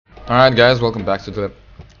Alright guys, welcome back to the...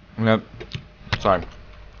 Sorry.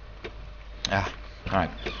 Alright.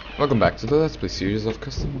 Welcome back to the Let's Play series of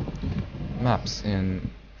custom maps in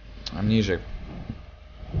Amnesia.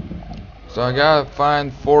 So I gotta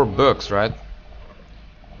find 4 books, right?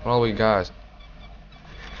 Probably guys.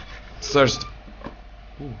 Search...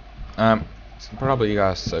 probably you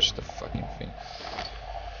guys search the fucking thing.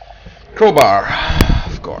 Crowbar,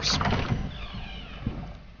 of course.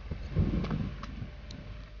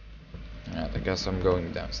 I guess I'm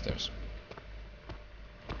going downstairs.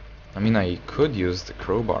 I mean, I could use the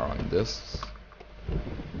crowbar on this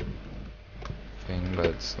thing, but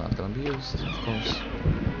it's not gonna be used, of course.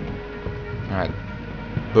 Alright.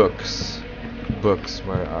 Books. Books.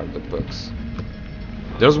 Where are the books?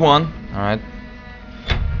 There's one. Alright.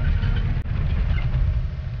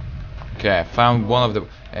 Okay, I found one of the...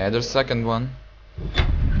 there's a second one.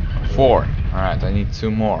 4. Alright, I need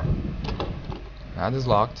 2 more. That is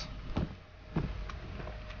locked.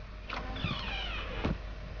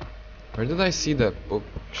 Where did I see that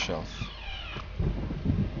bookshelf?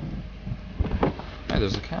 Hey,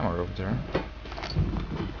 there's a camera over there.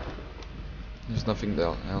 There's nothing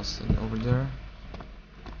else over there.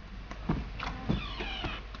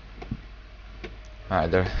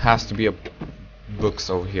 Alright, there has to be a books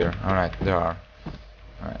over here. Alright, there are.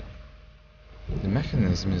 Alright. The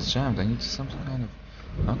mechanism is jammed. I need some kind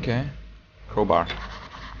of... Okay. Crowbar.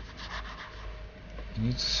 I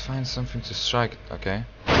need to find something to strike it. Okay.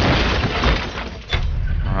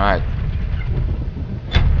 Alright.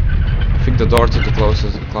 I think the door to the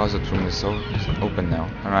closet room is open now.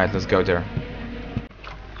 Alright, let's go there.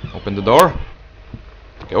 Open the door.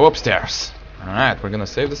 Go upstairs. Alright, we're gonna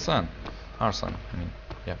save the sun. Our son, I mean.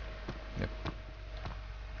 Yep.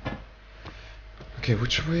 Okay,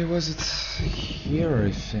 which way was it? Here,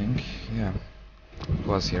 I think. Yeah. It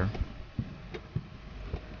was here.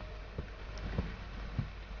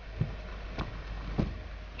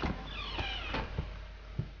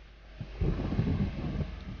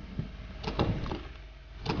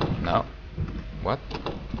 No. What?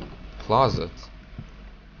 Closet?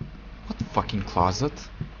 What fucking closet?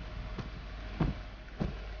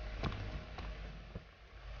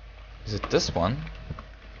 Is it this one?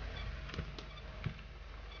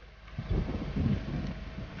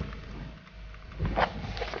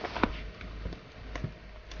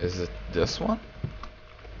 Is it this one?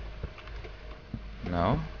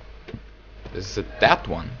 No. Is it that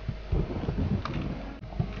one?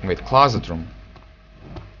 Wait, closet room.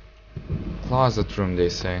 Closet room, they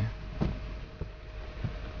say.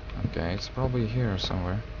 Okay, it's probably here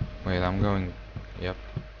somewhere. Wait, I'm going... Yep.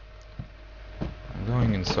 I'm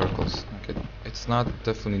going in circles. Okay, it's not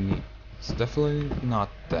definitely... It's definitely not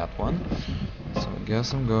that one. So I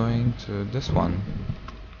guess I'm going to this one.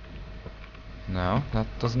 No, that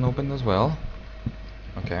doesn't open as well.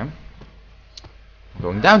 Okay. I'm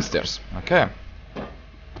going downstairs. Okay.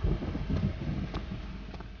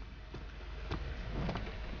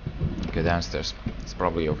 Okay, downstairs. It's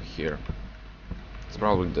probably over here. It's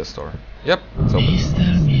probably this door. Yep, it's open.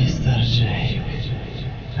 Мистер Джей,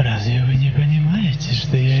 разве вы не понимаете,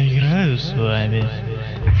 что я играю с вами?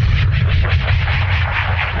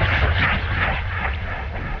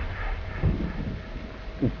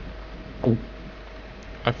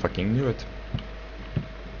 I fucking knew it.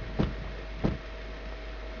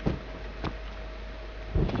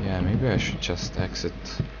 Yeah, maybe I should just exit.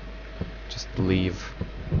 Just leave.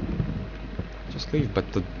 Just leave,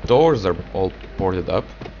 but the doors are all boarded up.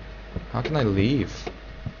 How can I leave?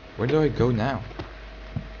 Where do I go now?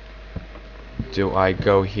 Do I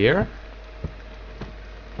go here?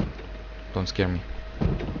 Don't scare me.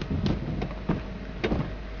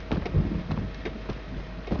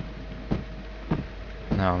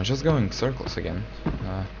 No, I'm just going circles again.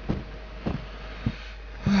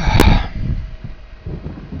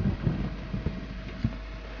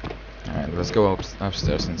 Alright, let's go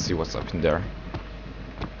upstairs and see what's up in there.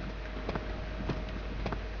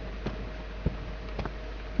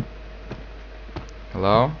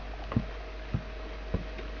 Hello?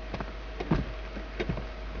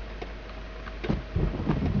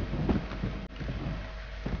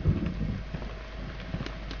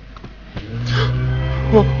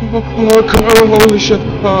 Oh, holy shit.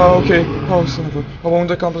 Okay. Oh, son of a... I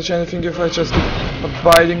won't accomplish anything if I just keep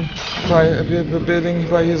abiding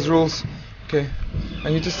by his rules. Okay. I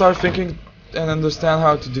need to start thinking and understand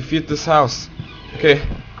how to defeat this house. Okay.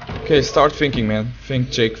 Okay, start thinking, man. Think,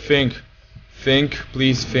 Jake. Think. Think.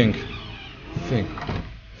 Please think. Think.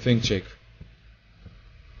 Think, Jake.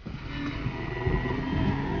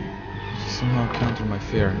 Somehow counter my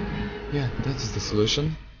fear. Yeah, that is the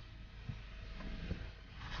solution.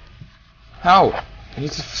 How? I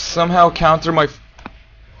need to somehow counter my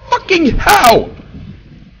fucking how?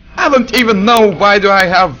 I don't even know why do I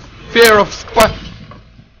have fear of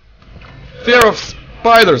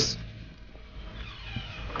spiders.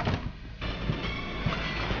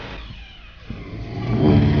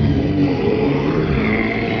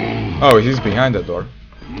 Oh, he's behind that door.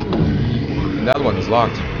 And that one is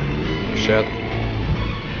locked. Shit.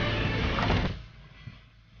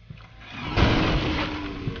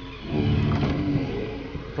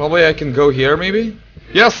 Probably I can go here, maybe?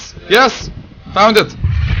 Yes! Yes! Found it!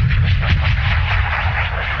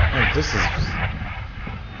 Oh, this is...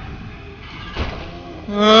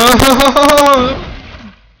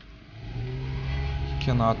 You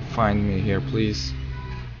cannot find me here, please.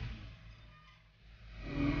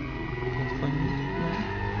 Can't find me?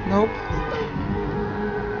 Nope.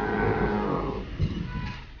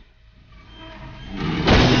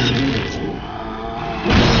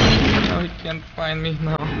 No, he can't find me,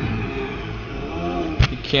 no.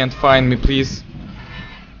 He can't find me, please.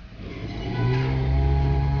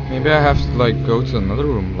 Maybe I have to, like, go to another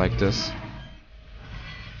room like this.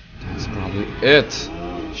 That's probably it.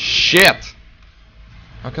 Shit!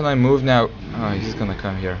 How can I move now? Oh, he's gonna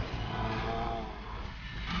come here.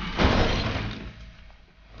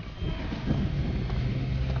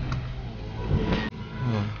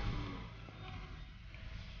 Oh.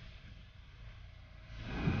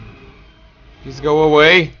 Please go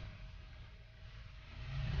away.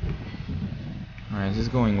 Alright, he's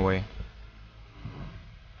going away.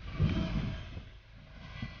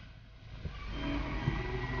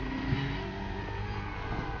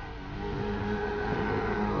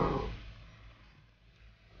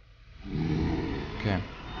 Okay.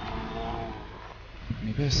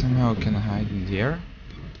 Maybe I somehow can hide in here?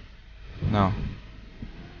 No.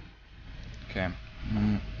 Okay.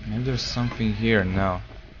 Maybe there's something here. No.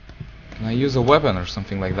 Can I use a weapon or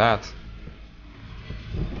something like that?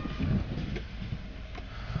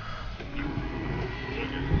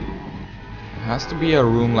 It has to be a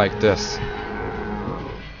room like this.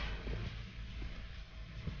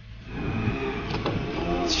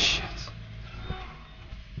 Shit.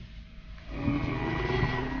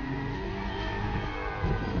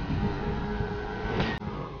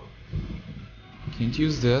 Can't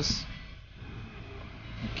use this.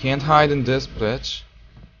 I can't hide in this bitch.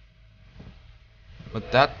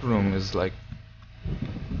 But that room is like...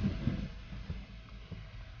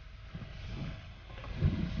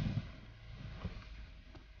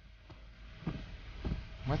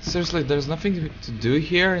 What? Seriously, there's nothing to do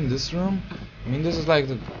here in this room? I mean, this is like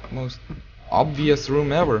the most obvious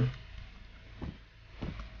room ever.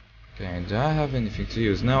 Okay, do I have anything to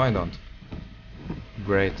use? No, I don't.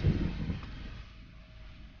 Great.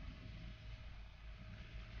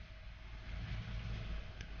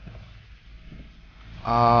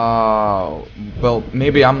 Well,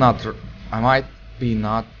 maybe I might be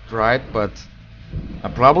not right, but I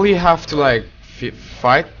probably have to like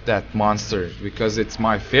fight that monster because it's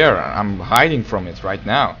my fear. I'm hiding from it right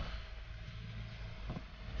now.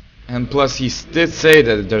 And plus he did say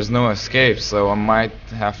that there's no escape, so I might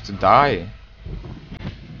have to die.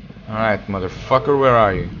 Alright, motherfucker, where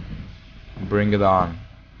are you? Bring it on.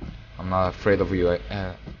 I'm not afraid of you.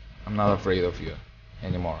 I'm not afraid of you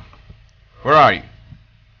anymore. Where are you?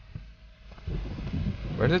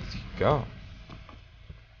 Where did he go?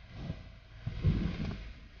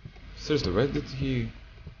 Seriously, where did he...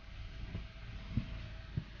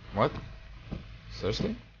 What?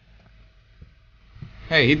 Seriously?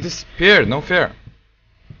 Hey, he disappeared, no fair.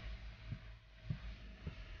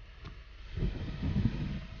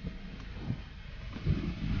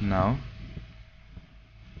 No.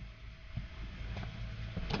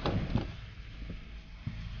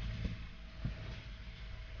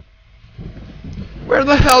 Where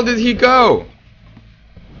the hell did he go?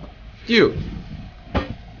 You.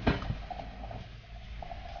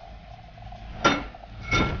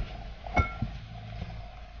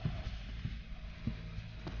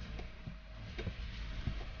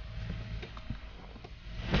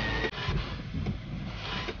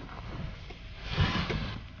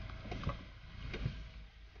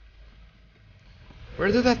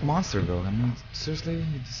 Where did that monster go? I mean, seriously,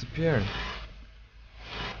 he disappeared.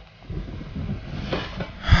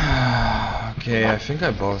 Okay, I think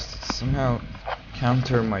I bossed. Somehow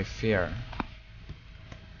counter my fear.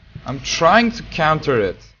 I'm trying to counter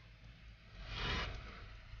it.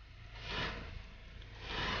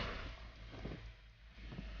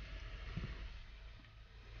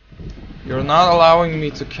 You're not allowing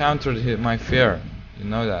me to counter my fear. You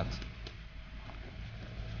know that.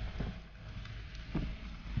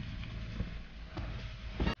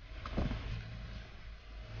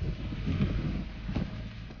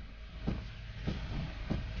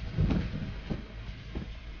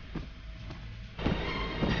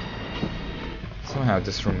 Somehow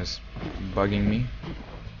this room is bugging me.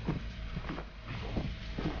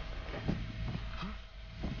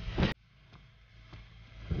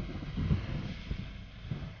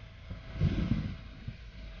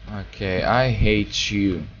 Okay, I hate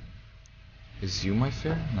you. Is you my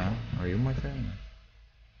fear? No. Are you my fear?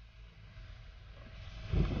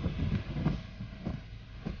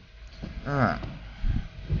 No. Alright.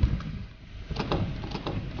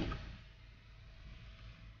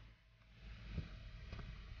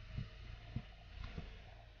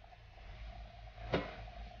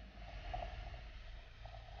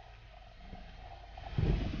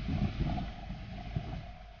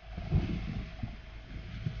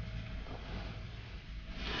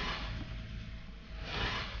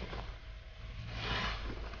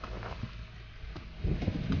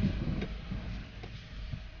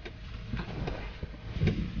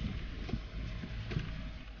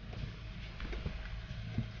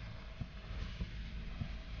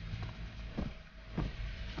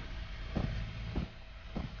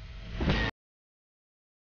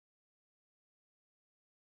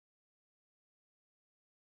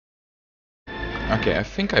 Okay, I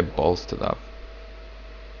think I bolstered up.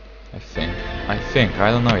 I think,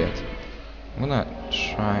 I don't know yet. I'm gonna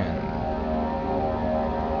try and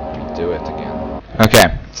redo it again.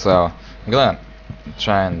 Okay, so I'm gonna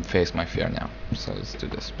try and face my fear now. So let's do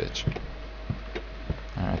this, bitch.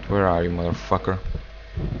 Alright, where are you, motherfucker?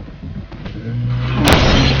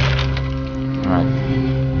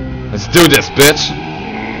 Alright, let's do this, bitch!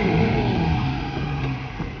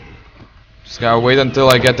 Just gotta wait until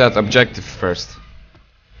I get that objective first.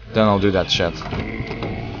 Then I'll do that shit.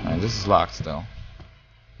 Alright, this is locked still.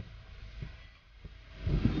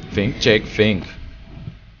 Think, Jake, think.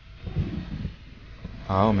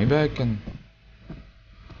 Oh, maybe I can...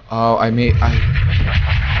 Oh, I...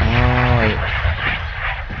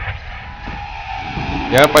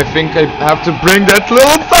 Yep, I think I have to bring that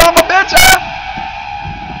little son of a bitch out!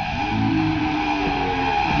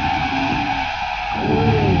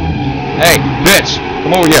 Hey, bitch!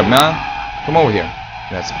 Come over here, man. Come over here.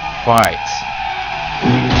 Let's fight.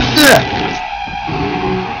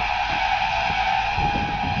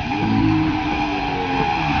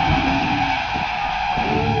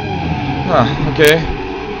 Okay.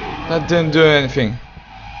 That didn't do anything.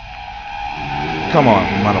 Come on,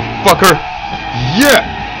 motherfucker. Yeah!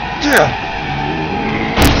 Yeah!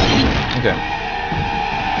 Okay.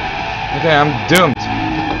 Okay, I'm doomed.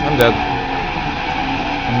 I'm dead.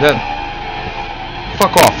 I'm dead.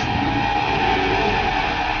 Fuck off.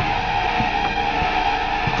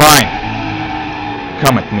 Fine.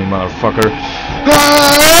 Come at me, motherfucker.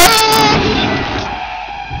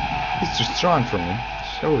 He's too strong for me.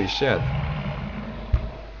 Holy shit.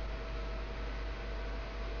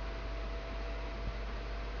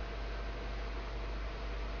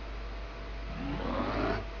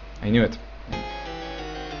 I knew it.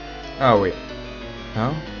 Oh wait.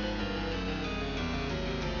 No?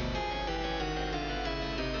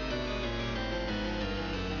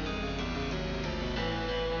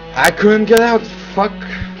 I couldn't get out. Fuck.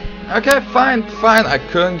 Okay, fine, fine. I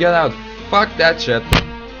couldn't get out. Fuck that shit.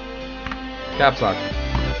 Caps lock.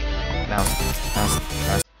 Down.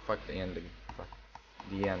 Fuck the ending. Fuck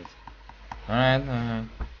the end. Alright, alright.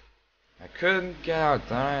 I couldn't get out.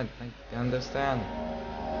 Alright, I understand.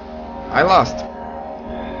 I lost.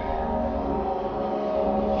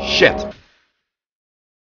 Shit.